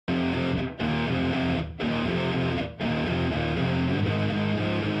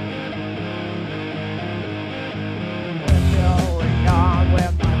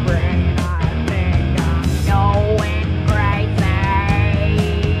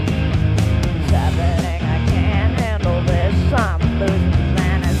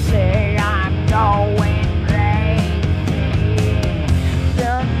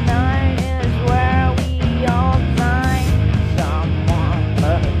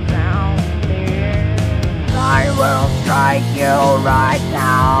you right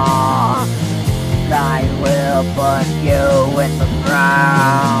now. I will put you in the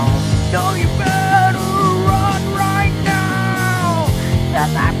ground. So you better run right now,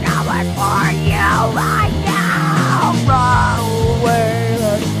 'cause I'm coming for you right now. Run away,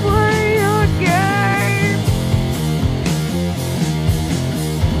 let's play a game.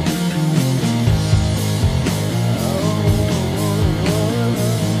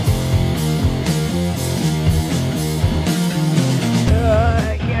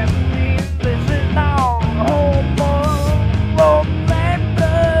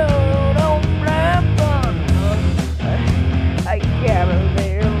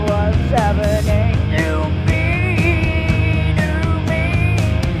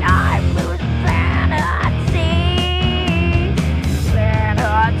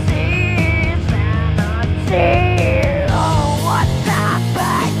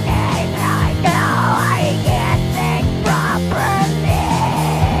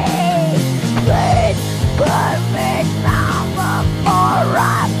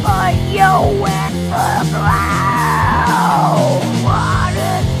 What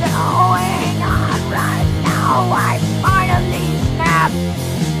is going on right now? I finally snapped.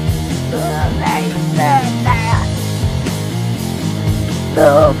 They said that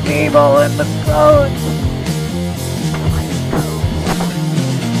the people in the coast,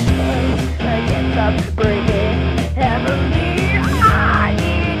 I get up breathing heavily. I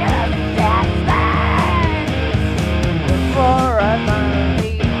need a sense before I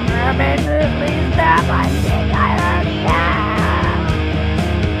finally permanently stop. I think I already have.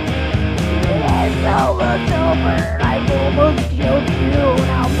 It's over, it's over. I've almost killed you.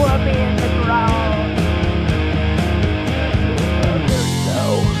 Now put me in the ground. So,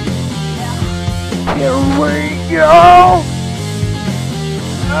 here we go.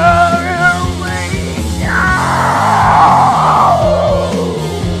 Here we go.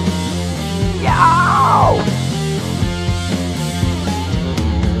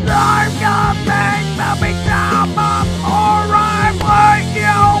 I'm coming to become a alright with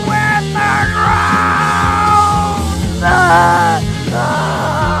you in the ground.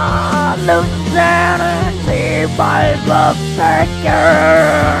 Lucidity by the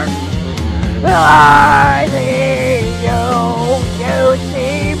second. I see you, you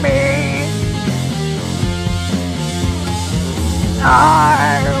see me. I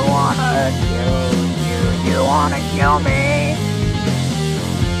wanna kill you, you wanna kill me.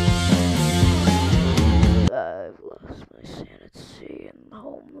 I've lost my sanity in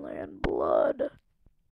Homeland blood.